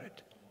about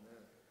it.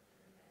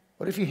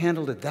 What if you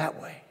handled it that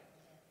way?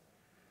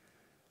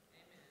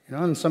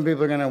 And some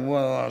people are going to,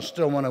 well, I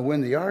still want to win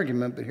the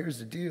argument, but here's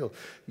the deal.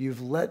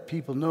 You've let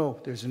people know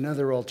there's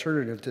another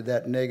alternative to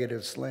that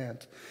negative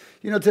slant.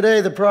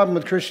 Today the problem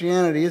with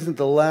Christianity isn't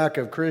the lack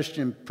of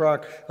Christian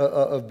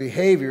of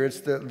behavior.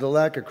 It's the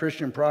lack of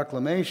Christian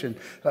proclamation.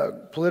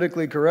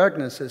 Politically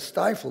correctness has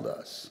stifled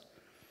us.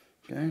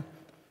 Okay?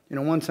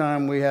 One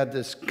time we had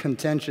this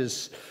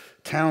contentious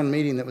town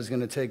meeting that was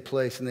going to take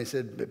place, and they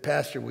said,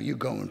 Pastor, will you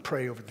go and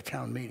pray over the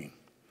town meeting?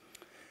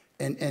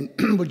 And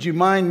would you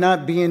mind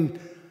not being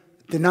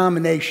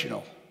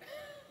denominational?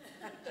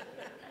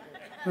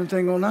 I'm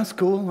thinking, well, that's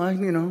cool.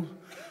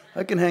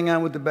 I can hang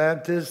out with the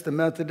Baptists, the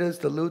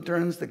Methodists, the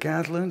Lutherans, the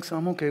Catholics.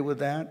 I'm okay with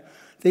that.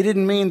 They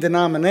didn't mean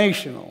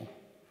denominational.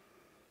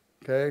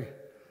 Okay?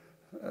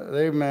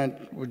 They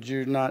meant, would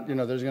you not,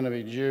 there's going to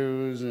be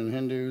Jews and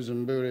Hindus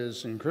and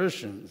Buddhists and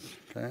Christians.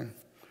 Okay?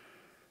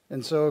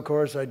 And so, of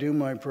course, I do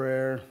my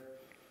prayer,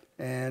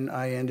 and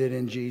I end it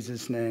in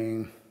Jesus'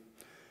 name.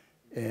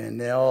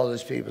 And all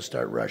these people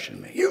start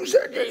rushing me. You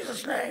said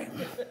Jesus' name.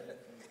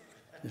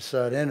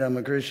 So then I'm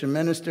a Christian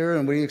minister,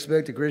 and what do you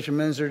expect a Christian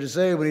minister to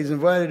say when he's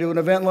invited to an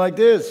event like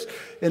this?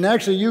 And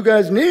actually, you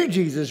guys need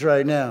Jesus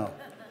right now.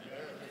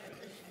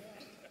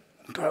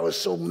 I was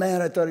so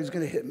mad I thought he was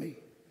going to hit me.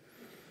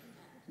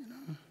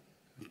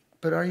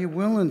 But are you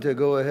willing to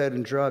go ahead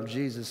and drop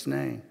Jesus'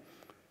 name?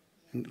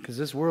 Because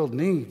this world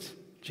needs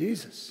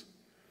Jesus.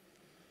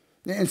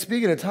 And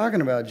speaking of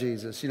talking about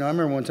Jesus, I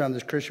remember one time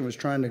this Christian was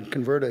trying to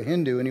convert a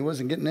Hindu, and he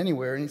wasn't getting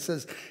anywhere. And he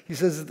says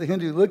to the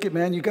Hindu, look it,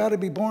 man, you got to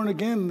be born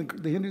again.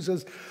 The Hindu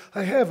says,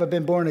 I've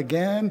been born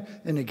again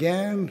and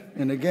again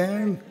and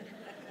again.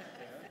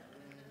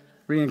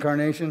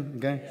 Reincarnation,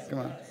 okay? Come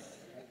on.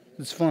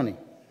 It's funny.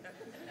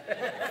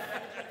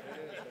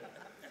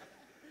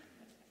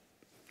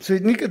 So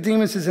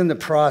Nicodemus is in the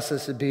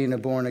process of being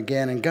born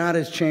again, and God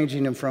is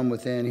changing him from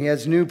within. He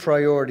has new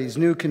priorities,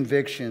 new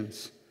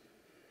convictions.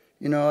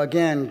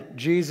 Again,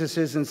 Jesus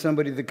isn't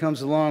somebody that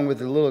comes along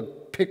with a little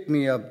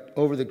pick-me-up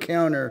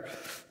over-the-counter,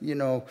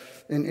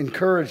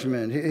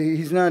 encouragement.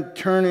 He's not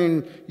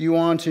turning you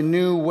on to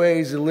new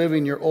ways of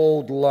living your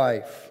old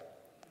life.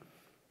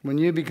 When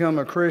you become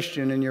a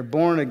Christian and you're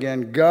born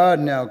again, God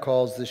now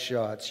calls the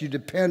shots. You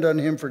depend on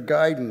Him for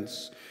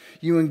guidance.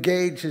 You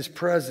engage His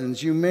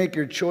presence. You make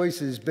your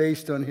choices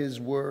based on His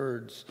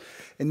words.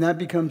 And that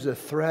becomes a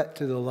threat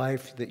to the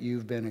life that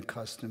you've been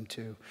accustomed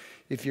to.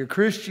 If your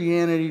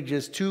Christianity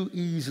just too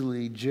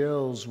easily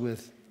gels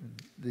with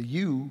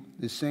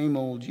the same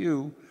old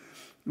you,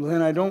 well,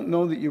 then I don't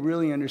know that you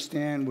really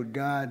understand what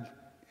God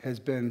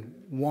has been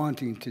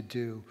wanting to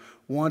do,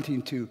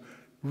 wanting to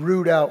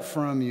root out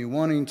from you,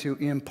 wanting to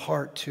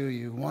impart to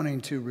you,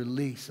 wanting to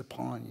release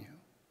upon you.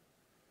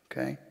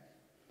 Okay?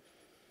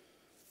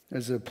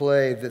 There's a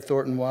play that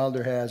Thornton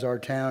Wilder has, Our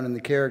Town, and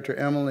the character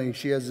Emily,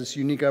 she has this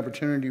unique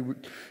opportunity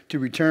to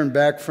return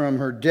back from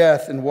her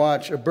death and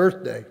watch a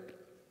birthday.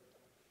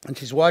 And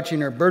she's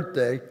watching her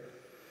birthday,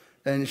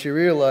 and she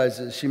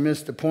realizes she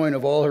missed the point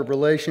of all her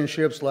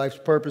relationships, life's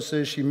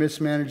purposes. She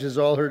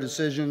mismanages all her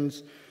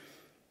decisions.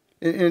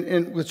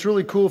 And what's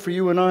really cool for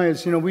you and I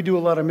is, we do a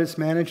lot of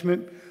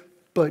mismanagement,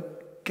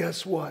 but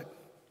guess what?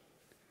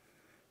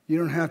 You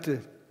don't have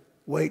to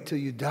wait till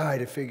you die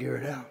to figure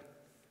it out.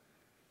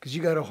 Because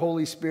you got a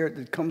Holy Spirit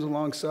that comes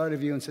alongside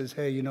of you and says,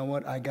 hey, you know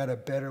what? I got a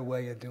better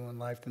way of doing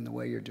life than the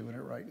way you're doing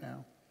it right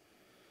now.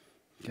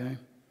 Okay?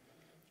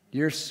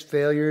 Your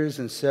failures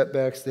and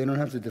setbacks, they don't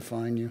have to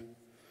define you.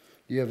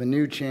 You have a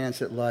new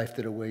chance at life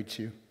that awaits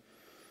you.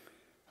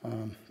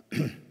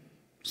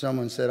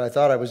 Someone said, I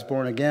thought I was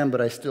born again,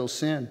 but I still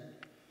sin.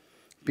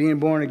 Being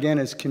born again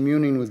is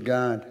communing with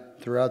God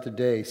throughout the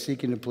day,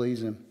 seeking to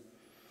please Him.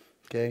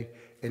 Okay?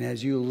 And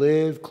as you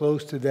live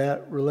close to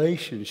that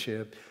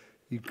relationship,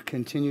 you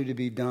continue to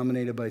be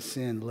dominated by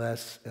sin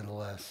less and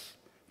less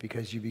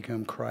because you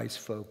become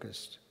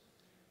Christ-focused.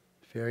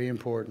 Very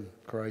important,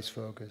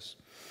 Christ-focused.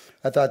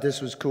 I thought this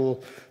was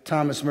cool.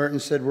 Thomas Merton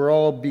said, we're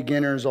all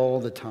beginners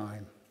all the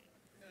time.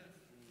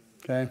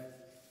 Okay?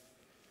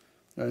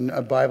 And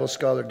a Bible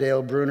scholar,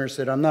 Dale Bruner,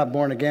 said, I'm not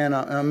born again.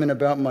 I'm in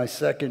about my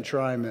second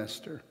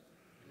trimester.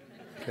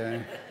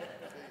 Okay?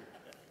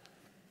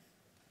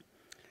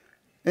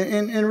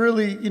 And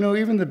really,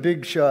 even the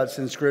big shots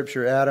in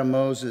Scripture, Adam,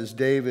 Moses,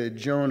 David,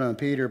 Jonah,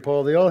 Peter,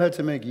 Paul, they all had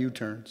to make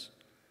U-turns.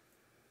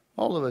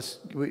 All of us,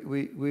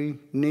 we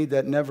need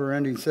that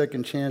never-ending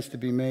second chance to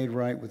be made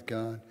right with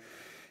God.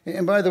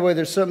 And by the way,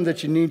 there's something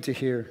that you need to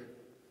hear.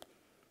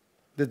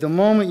 That the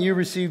moment you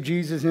receive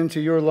Jesus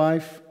into your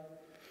life,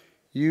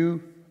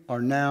 you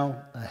are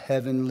now a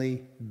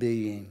heavenly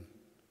being.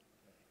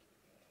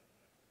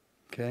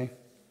 Okay?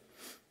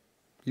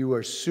 You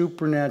are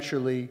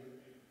supernaturally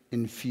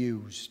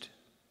infused.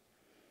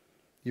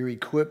 You're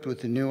equipped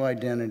with a new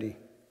identity.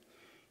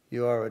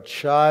 You are a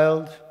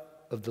child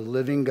of the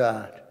living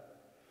God.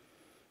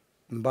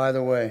 And by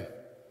the way,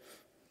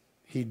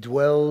 He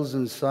dwells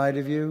inside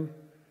of you,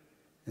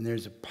 and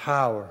there's a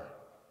power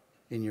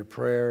in your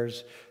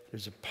prayers.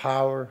 There's a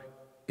power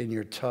in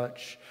your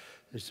touch.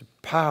 There's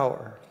a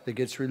power that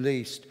gets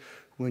released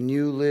when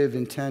you live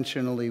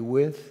intentionally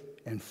with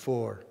and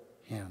for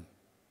Him.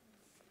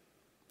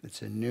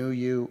 It's a new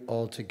you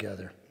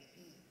altogether.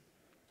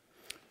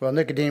 Well,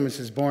 Nicodemus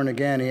is born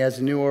again. He has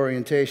a new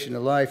orientation to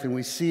life, and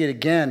we see it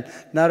again,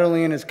 not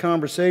only in his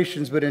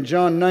conversations, but in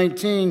John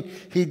 19,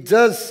 he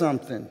does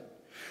something.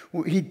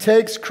 He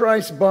takes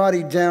Christ's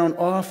body down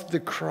off the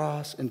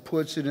cross and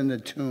puts it in the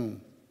tomb.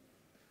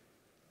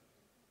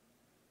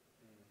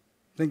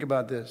 Think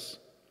about this.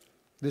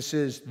 This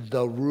is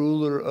the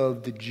ruler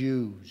of the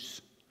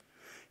Jews.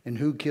 And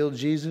who killed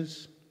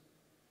Jesus?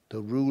 The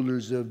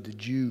rulers of the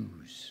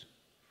Jews.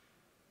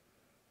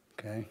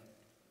 Okay?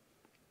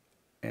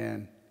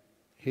 And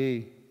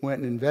he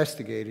went and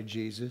investigated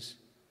Jesus.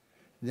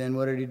 Then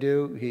what did he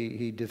do?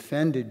 He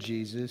defended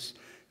Jesus.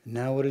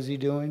 Now what is he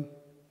doing?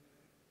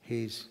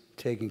 He's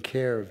taking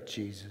care of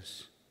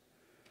Jesus.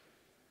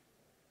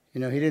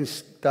 You know, he didn't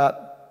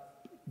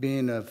stop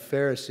being a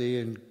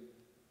Pharisee and,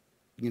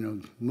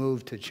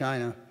 moved to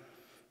China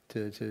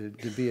to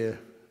be an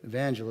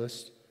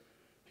evangelist.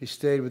 He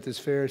stayed with his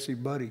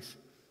Pharisee buddies.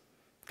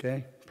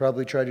 Okay?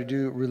 Probably tried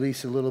to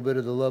release a little bit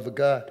of the love of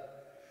God.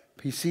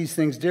 He sees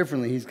things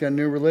differently. He's got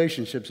new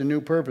relationships, a new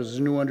purpose,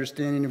 a new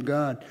understanding of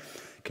God.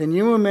 Can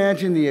you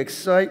imagine the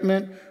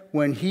excitement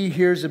when he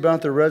hears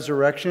about the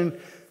resurrection?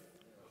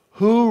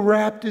 Who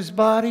wrapped his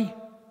body?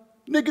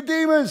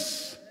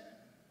 Nicodemus.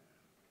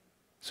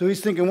 So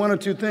he's thinking one of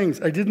two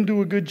things. I didn't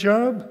do a good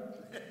job,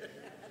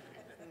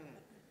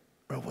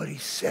 or what he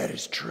said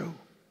is true.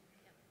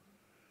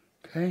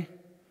 Okay?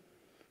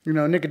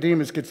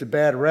 Nicodemus gets a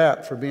bad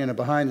rap for being a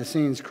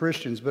behind-the-scenes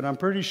Christian, but I'm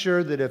pretty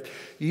sure that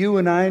if you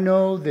and I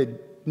know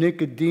that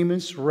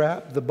Nicodemus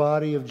wrapped the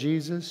body of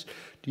Jesus,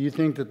 do you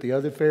think that the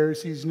other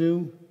Pharisees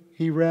knew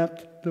he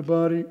wrapped the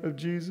body of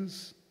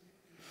Jesus?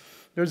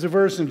 There's a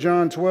verse in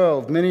John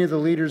 12. Many of the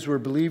leaders were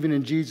believing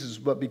in Jesus,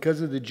 but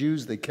because of the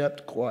Jews, they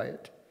kept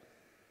quiet.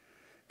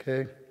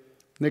 Okay?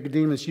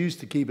 Nicodemus used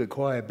to keep it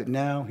quiet, but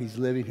now he's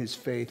living his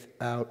faith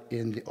out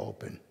in the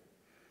open.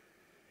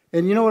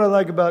 And you know what I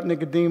like about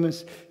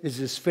Nicodemus is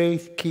his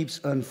faith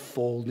keeps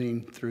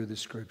unfolding through the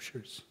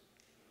Scriptures.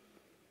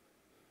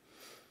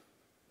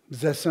 Does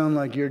that sound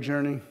like your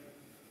journey?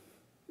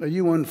 Are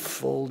you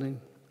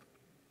unfolding?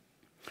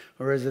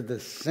 Or is it the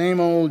same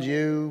old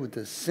you with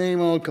the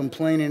same old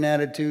complaining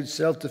attitude,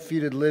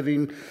 self-defeated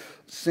living,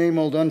 same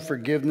old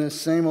unforgiveness,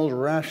 same old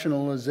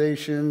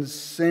rationalizations,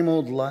 same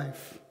old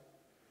life?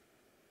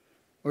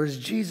 Or has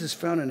Jesus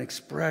found an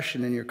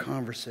expression in your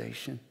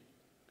conversation?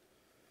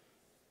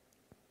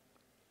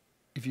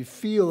 If you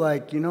feel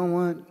like, you know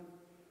what,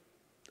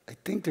 I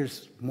think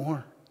there's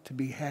more to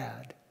be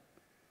had,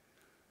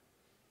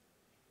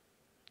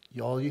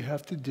 all you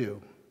have to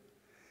do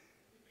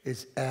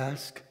is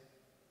ask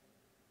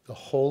the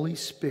Holy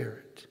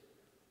Spirit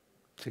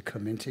to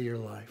come into your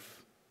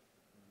life.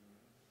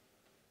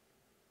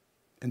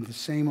 And the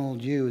same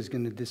old you is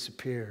going to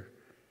disappear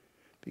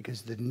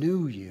because the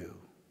new you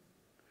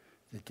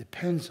that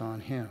depends on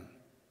Him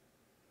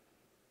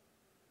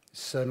is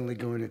suddenly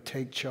going to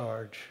take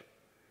charge.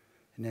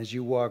 And as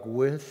you walk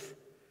with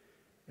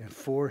and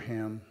for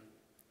Him,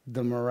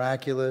 the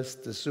miraculous,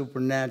 the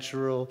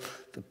supernatural,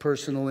 the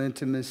personal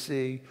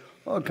intimacy,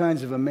 all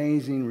kinds of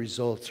amazing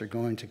results are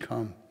going to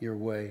come your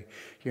way.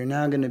 You're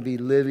now going to be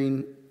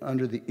living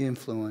under the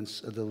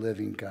influence of the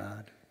living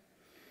God.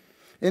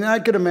 And I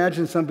could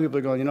imagine some people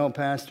are going,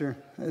 Pastor,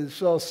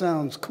 this all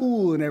sounds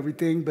cool and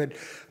everything, but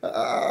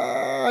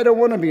I don't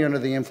want to be under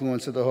the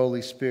influence of the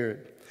Holy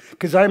Spirit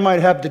because I might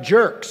have the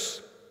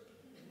jerks.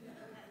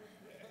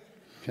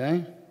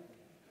 Okay?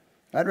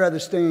 I'd rather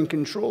stay in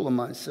control of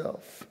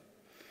myself.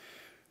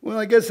 Well,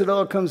 I guess it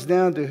all comes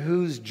down to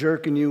who's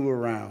jerking you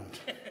around.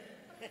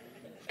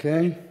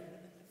 Okay?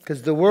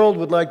 Because the world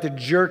would like to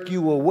jerk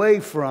you away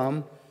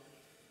from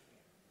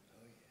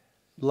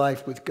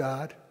life with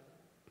God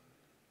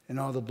and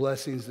all the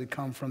blessings that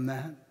come from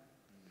that.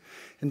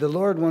 And the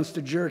Lord wants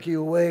to jerk you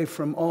away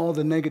from all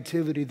the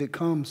negativity that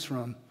comes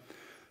from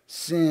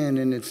sin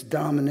and its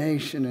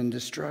domination and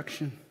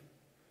destruction.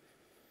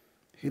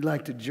 He'd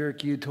like to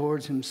jerk you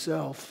towards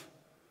Himself,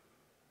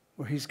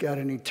 where He's got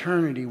an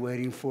eternity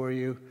waiting for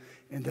you,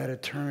 and that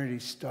eternity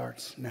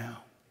starts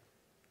now.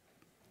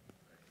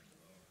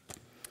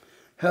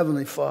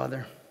 Heavenly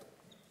Father,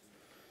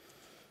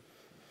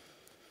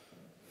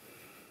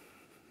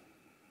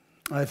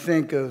 I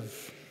think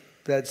of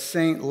that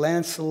Saint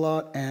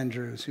Lancelot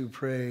Andrews who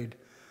prayed,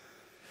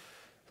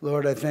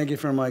 Lord, I thank You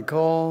for my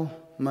call,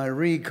 my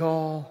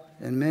recall,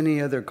 and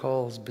many other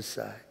calls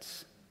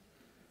besides.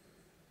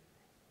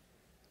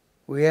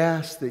 We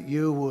ask that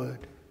You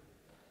would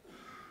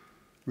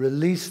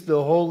Release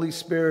the Holy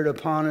Spirit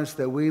upon us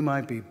that we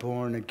might be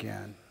born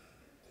again.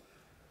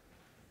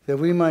 That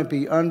we might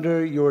be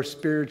under your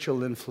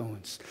spiritual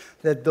influence.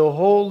 That the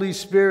Holy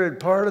Spirit,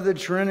 part of the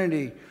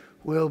Trinity,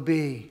 will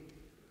be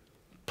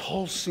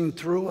pulsing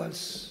through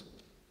us,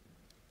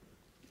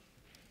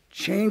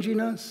 changing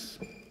us,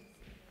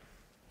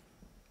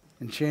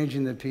 and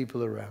changing the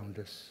people around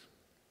us.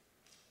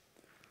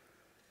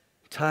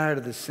 Tired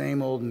of the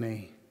same old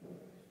me.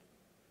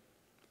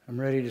 I'm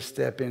ready to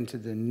step into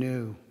the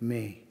new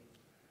me,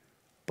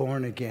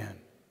 born again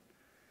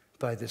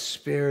by the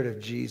Spirit of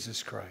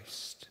Jesus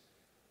Christ.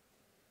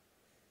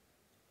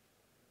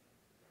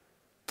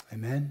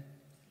 Amen?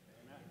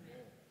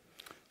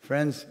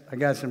 Friends, I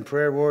got some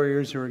prayer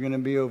warriors who are going to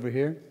be over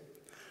here.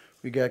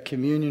 We got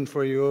communion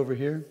for you over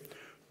here.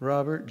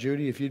 Robert,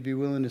 Judy, if you'd be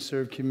willing to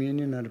serve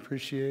communion, I'd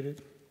appreciate it.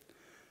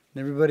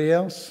 And everybody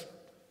else,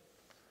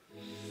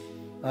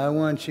 I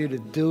want you to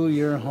do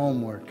your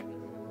homework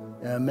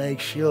and make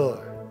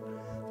sure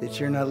that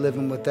you're not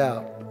living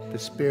without the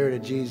Spirit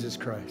of Jesus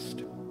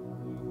Christ.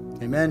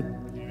 Amen?